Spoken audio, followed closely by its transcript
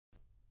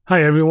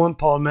Hi everyone,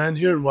 Paul Mann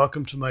here and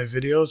welcome to my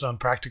videos on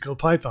Practical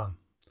Python.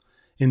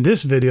 In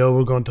this video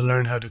we're going to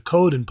learn how to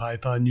code in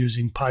Python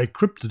using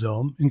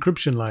Pycryptodome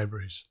encryption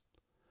libraries.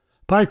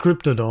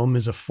 Pycryptodome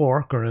is a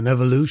fork or an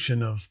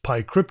evolution of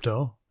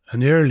Pycrypto,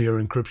 an earlier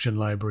encryption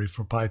library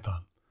for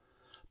Python.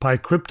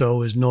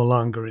 Pycrypto is no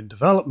longer in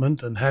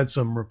development and had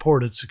some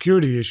reported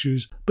security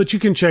issues, but you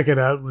can check it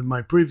out with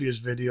my previous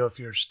video if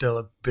you're still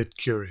a bit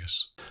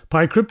curious.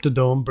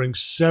 Pycryptodome brings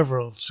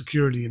several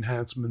security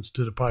enhancements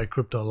to the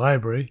Pycrypto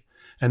library,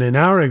 and in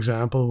our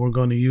example we're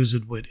going to use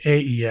it with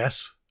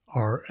AES,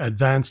 or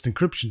Advanced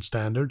Encryption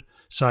Standard,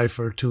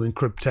 Cipher to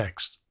encrypt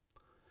text.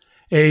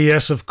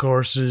 AES, of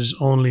course, is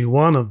only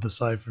one of the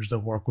ciphers that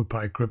work with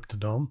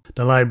Pycryptodome.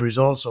 The libraries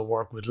also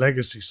work with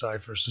legacy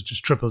ciphers such as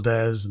Triple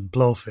DES and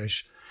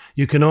Blowfish.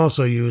 You can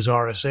also use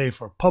RSA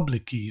for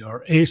public key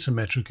or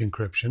asymmetric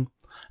encryption,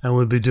 and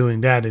we'll be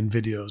doing that in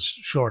videos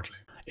shortly.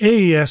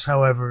 AES,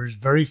 however, is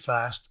very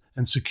fast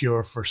and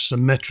secure for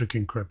symmetric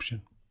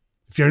encryption.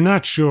 If you're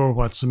not sure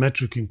what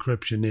symmetric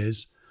encryption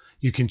is,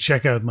 you can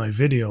check out my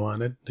video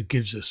on it. It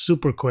gives a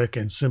super quick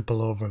and simple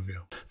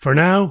overview. For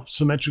now,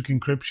 symmetric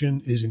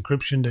encryption is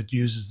encryption that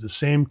uses the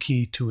same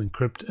key to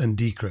encrypt and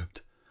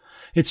decrypt.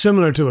 It's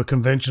similar to a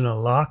conventional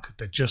lock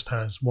that just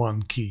has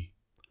one key.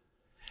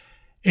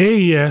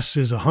 AES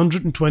is a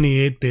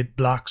 128-bit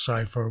block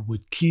cipher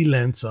with key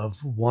lengths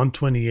of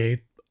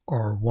 128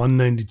 or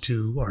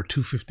 192 or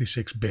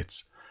 256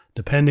 bits,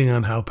 depending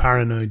on how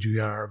paranoid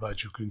you are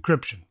about your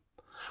encryption.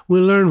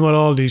 We'll learn what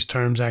all these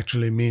terms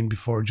actually mean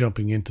before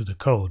jumping into the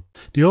code.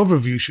 The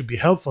overview should be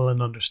helpful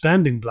in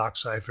understanding block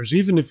ciphers,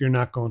 even if you're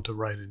not going to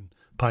write in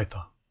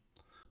Python.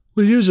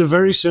 We'll use a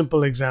very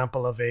simple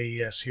example of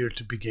AES here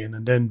to begin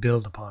and then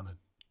build upon it.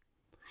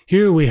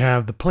 Here we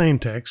have the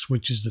plaintext,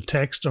 which is the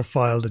text or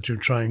file that you're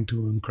trying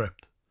to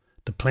encrypt.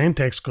 The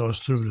plaintext goes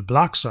through the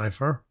block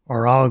cipher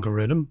or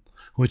algorithm,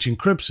 which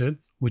encrypts it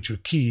with your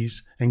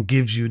keys and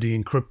gives you the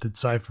encrypted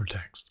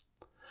ciphertext.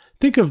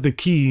 Think of the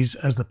keys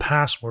as the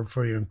password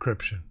for your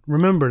encryption.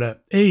 Remember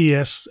that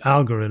AES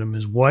algorithm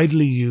is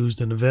widely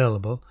used and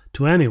available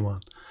to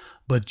anyone,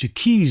 but the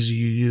keys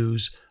you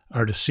use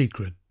are the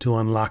secret to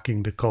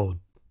unlocking the code.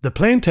 The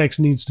plaintext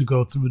needs to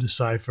go through the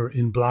cipher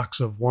in blocks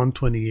of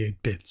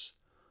 128 bits.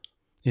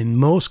 In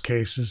most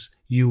cases,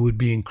 you would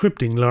be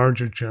encrypting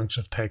larger chunks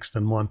of text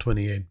than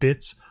 128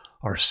 bits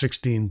or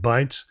 16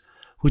 bytes,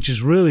 which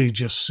is really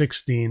just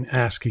 16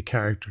 ASCII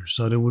characters,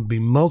 so there would be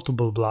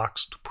multiple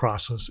blocks to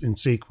process in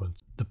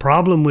sequence. The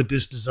problem with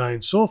this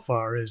design so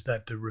far is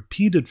that the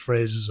repeated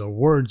phrases or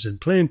words in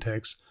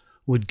plaintext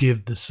would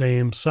give the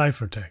same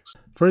ciphertext.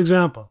 For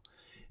example,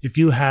 if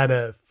you had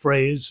a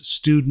phrase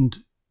student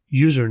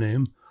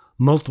username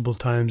multiple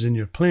times in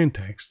your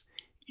plaintext,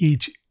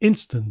 each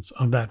instance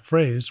of that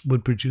phrase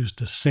would produce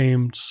the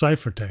same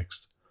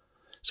ciphertext.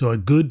 So a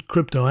good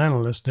crypto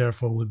analyst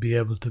therefore would be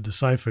able to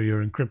decipher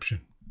your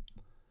encryption.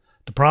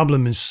 The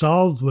problem is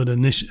solved with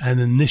an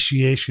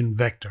initiation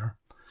vector,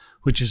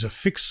 which is a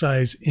fixed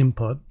size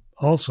input,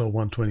 also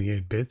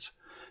 128 bits,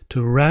 to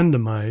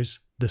randomize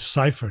the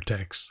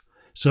ciphertext,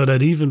 so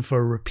that even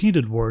for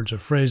repeated words or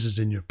phrases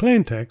in your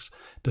plaintext,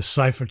 the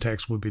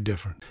ciphertext will be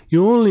different.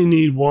 You only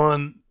need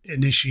one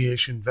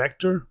initiation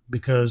vector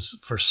because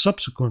for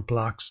subsequent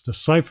blocks, the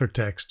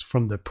ciphertext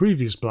from the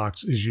previous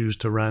blocks is used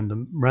to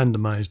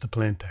randomize the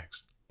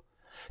plaintext.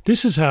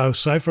 This is how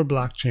cipher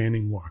block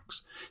chaining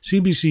works.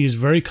 CBC is a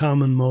very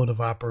common mode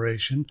of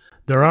operation.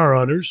 There are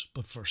others,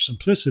 but for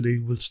simplicity,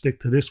 we'll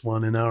stick to this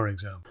one in our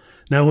example.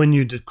 Now, when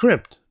you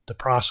decrypt, the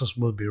process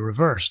will be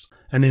reversed.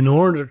 And in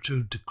order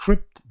to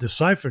decrypt the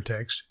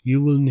ciphertext,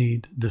 you will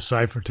need the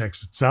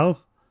ciphertext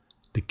itself,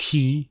 the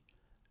key,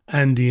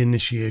 and the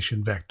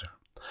initiation vector.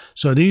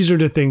 So these are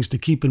the things to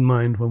keep in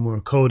mind when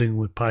we're coding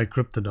with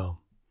Pycryptodome.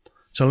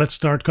 So let's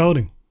start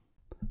coding.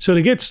 So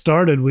to get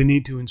started, we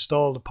need to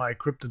install the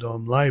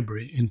Pycryptodome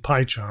library in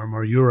Pycharm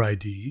or your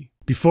IDE.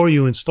 Before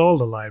you install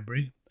the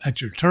library,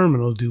 at your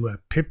terminal do a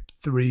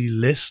pip3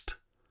 list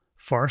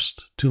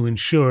first to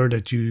ensure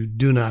that you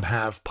do not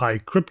have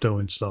Pycrypto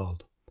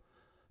installed.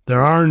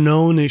 There are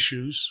known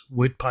issues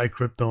with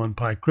Pycrypto and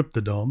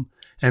Pycryptodome,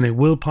 and it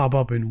will pop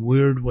up in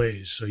weird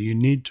ways, so you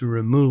need to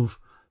remove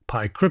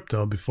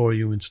Pycrypto before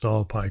you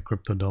install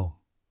Pycryptodome.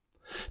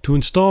 To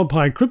install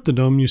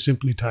Pycryptodome, you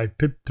simply type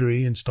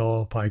pip3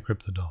 install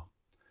Pycryptodome.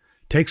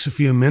 It takes a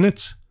few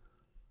minutes,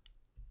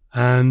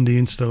 and the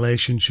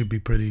installation should be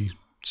pretty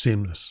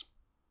seamless.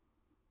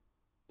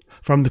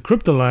 From the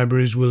crypto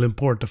libraries, we'll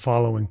import the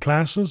following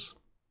classes.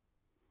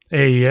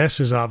 AES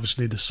is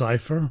obviously the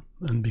cipher,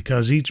 and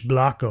because each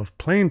block of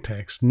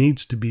plaintext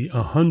needs to be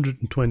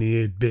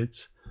 128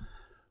 bits,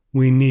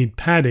 we need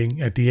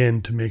padding at the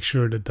end to make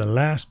sure that the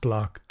last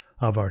block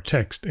of our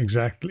text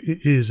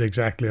is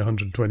exactly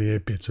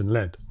 128 bits in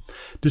length.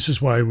 This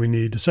is why we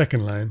need the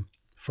second line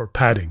for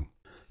padding.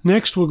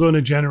 Next, we're going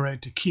to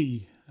generate the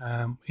key.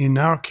 In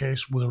our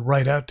case, we'll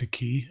write out the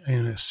key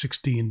in a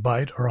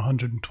 16-byte or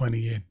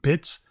 128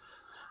 bits.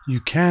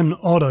 You can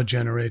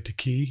auto-generate the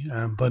key,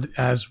 but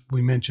as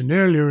we mentioned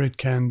earlier, it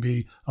can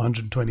be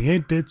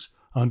 128 bits,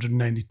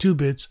 192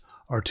 bits,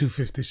 or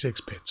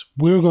 256 bits.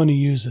 We're going to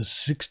use a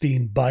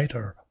 16-byte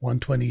or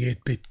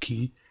 128-bit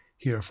key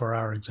here for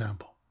our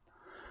example.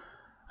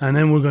 And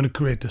then we're going to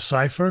create the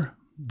cipher.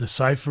 The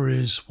cipher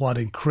is what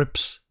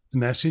encrypts the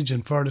message,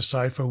 and for the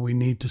cipher we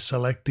need to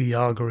select the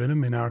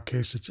algorithm. In our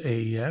case it's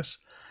AES,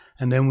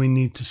 and then we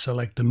need to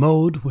select the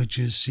mode, which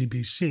is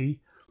CBC,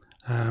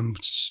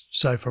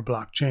 cipher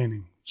block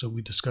chaining. So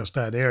we discussed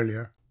that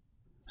earlier.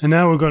 And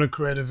now we're going to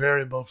create a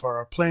variable for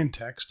our plain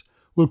text.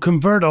 We'll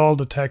convert all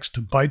the text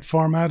to byte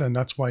format, and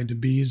that's why the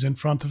B is in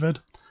front of it.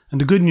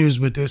 And the good news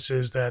with this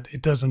is that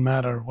it doesn't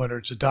matter whether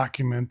it's a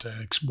document,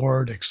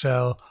 Word,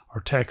 Excel,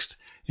 or text.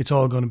 It's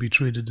all going to be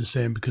treated the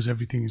same because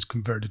everything is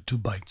converted to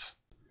bytes.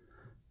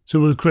 So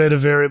we'll create a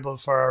variable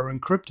for our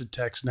encrypted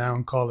text now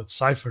and call it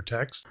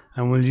Ciphertext.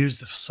 And we'll use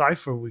the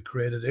cipher we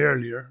created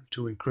earlier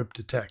to encrypt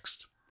the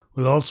text.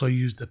 We'll also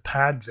use the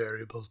pad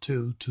variable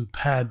too to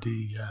pad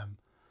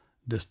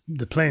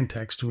the plain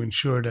text to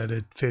ensure that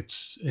it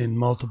fits in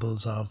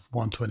multiples of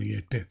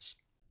 128 bits.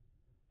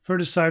 For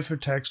the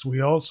ciphertext,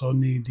 we also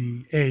need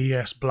the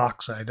AES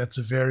block size. That's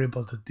a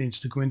variable that needs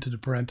to go into the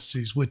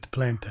parentheses with the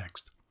plain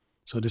text.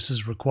 So this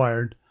is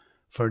required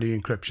for the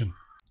encryption.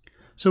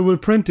 So we'll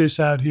print this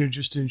out here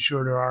just to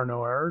ensure there are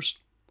no errors,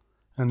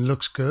 and it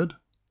looks good.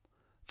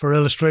 For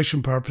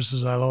illustration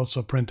purposes, I'll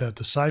also print out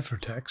the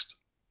ciphertext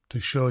to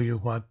show you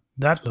what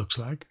that looks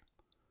like.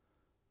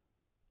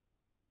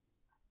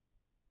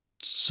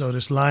 So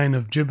this line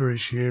of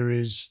gibberish here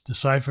is the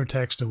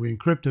ciphertext that we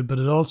encrypted, but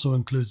it also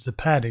includes the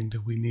padding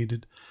that we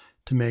needed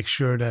to make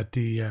sure that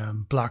the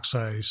block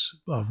size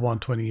of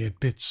 128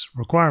 bits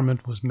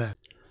requirement was met.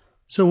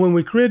 So when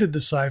we created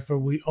the cipher,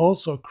 we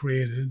also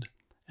created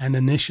an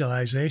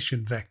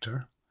initialization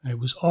vector. It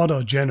was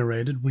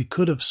auto-generated. We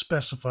could have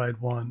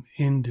specified one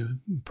in the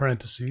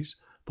parentheses,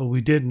 but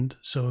we didn't,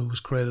 so it was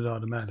created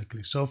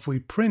automatically. So if we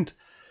print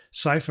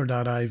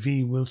cipher.iv,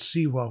 we'll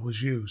see what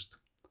was used.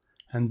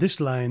 And this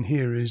line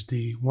here is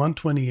the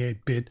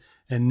 128-bit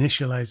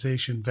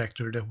initialization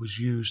vector that was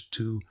used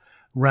to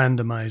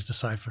randomize the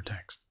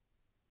ciphertext.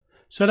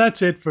 So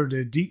that's it for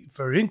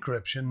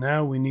encryption.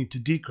 Now we need to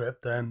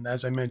decrypt, and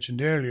as I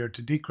mentioned earlier,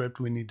 to decrypt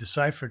we need the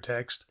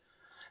ciphertext,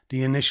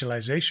 the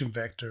initialization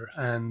vector,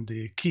 and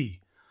the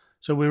key.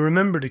 So we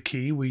remember the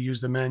key, we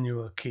use the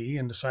manual key,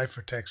 and the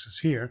ciphertext is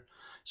here.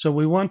 So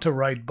we want to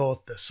write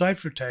both the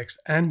ciphertext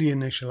and the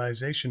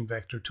initialization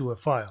vector to a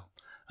file.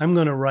 I'm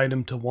going to write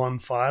them to one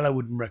file. I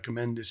wouldn't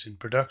recommend this in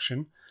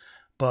production,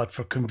 but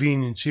for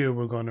convenience here,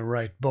 we're going to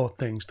write both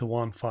things to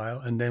one file,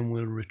 and then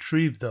we'll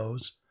retrieve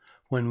those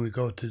when we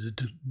go to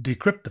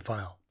decrypt the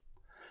file.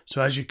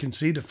 So as you can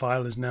see, the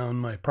file is now in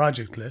my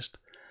project list,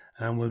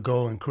 and we'll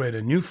go and create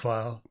a new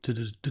file to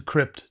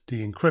decrypt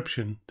the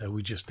encryption that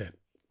we just did.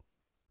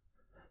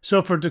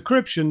 So for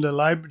decryption,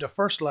 the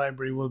first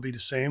library will be the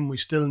same. We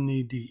still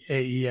need the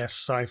AES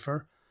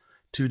cipher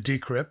to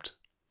decrypt.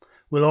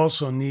 We'll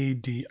also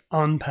need the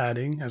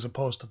unpadding as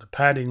opposed to the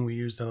padding we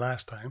used the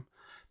last time,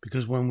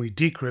 because when we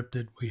decrypt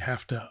it, we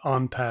have to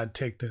unpad,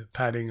 take the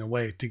padding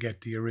away to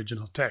get the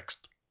original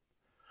text.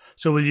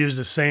 So we'll use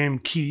the same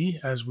key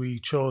as we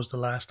chose the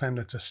last time.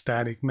 That's a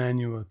static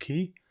manual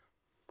key,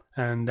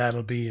 and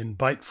that'll be in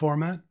byte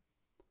format.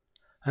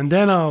 And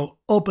then I'll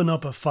open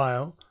up a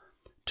file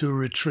to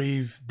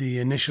retrieve the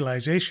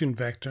initialization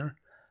vector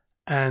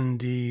and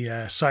the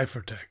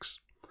ciphertext.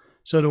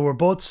 So they were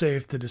both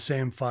saved to the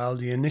same file.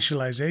 The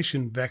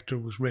initialization vector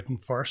was written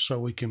first, so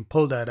we can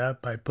pull that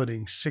out by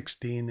putting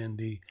 16 in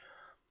the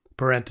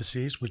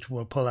parentheses, which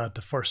will pull out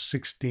the first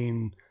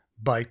 16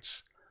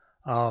 bytes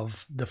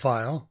of the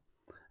file.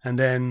 And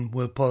then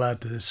we'll pull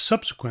out the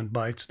subsequent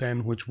bytes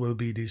then, which will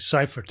be the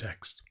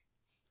ciphertext.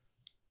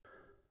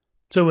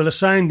 So we'll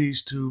assign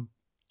these to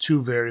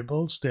two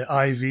variables, the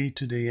IV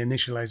to the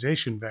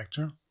initialization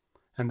vector,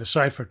 and the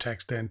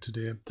ciphertext then to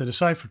the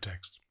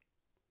ciphertext.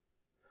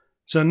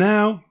 So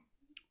now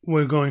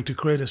we're going to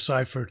create a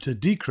cipher to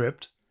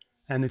decrypt,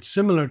 and it's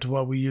similar to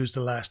what we used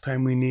the last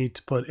time. We need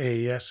to put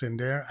AES in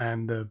there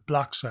and the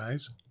block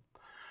size,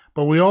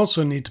 but we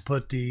also need to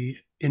put the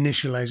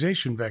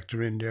initialization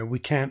vector in there. We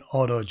can't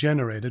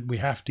auto-generate it. We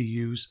have to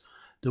use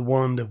the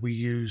one that we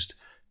used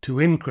to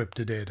encrypt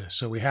the data.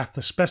 So we have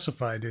to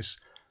specify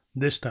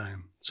this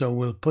time. So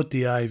we'll put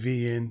the IV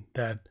in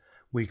that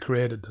we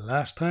created the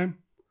last time.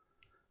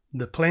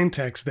 The plain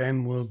text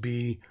then will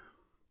be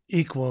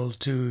equal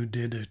to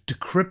the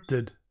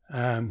decrypted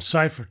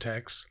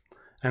ciphertext,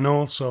 and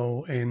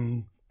also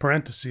in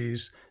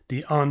parentheses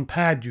the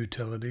onPad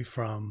utility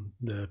from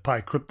the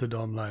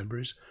Pycryptodome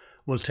libraries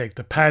will take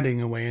the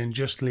padding away and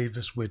just leave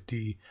us with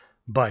the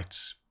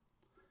bytes.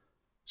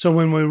 So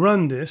when we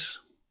run this,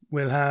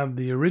 we'll have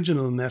the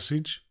original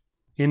message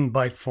in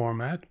byte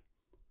format,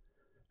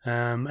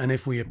 and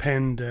if we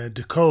append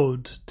the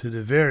code to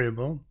the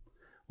variable,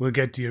 we'll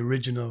get the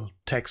original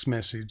text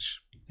message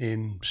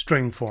in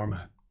string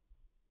format.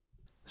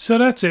 So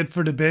that's it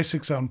for the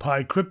basics on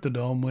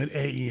Pycryptodome with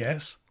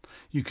AES.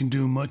 You can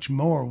do much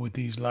more with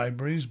these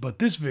libraries, but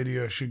this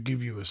video should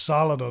give you a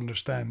solid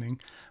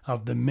understanding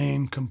of the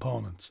main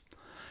components.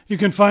 You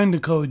can find the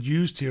code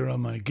used here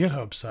on my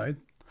GitHub site,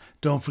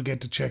 Don't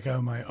forget to check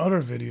out my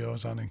other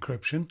videos on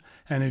encryption,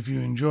 and if you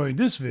enjoyed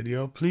this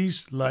video,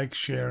 please like,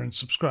 share, and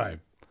subscribe.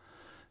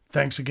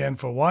 Thanks again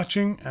for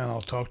watching, and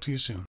I'll talk to you soon.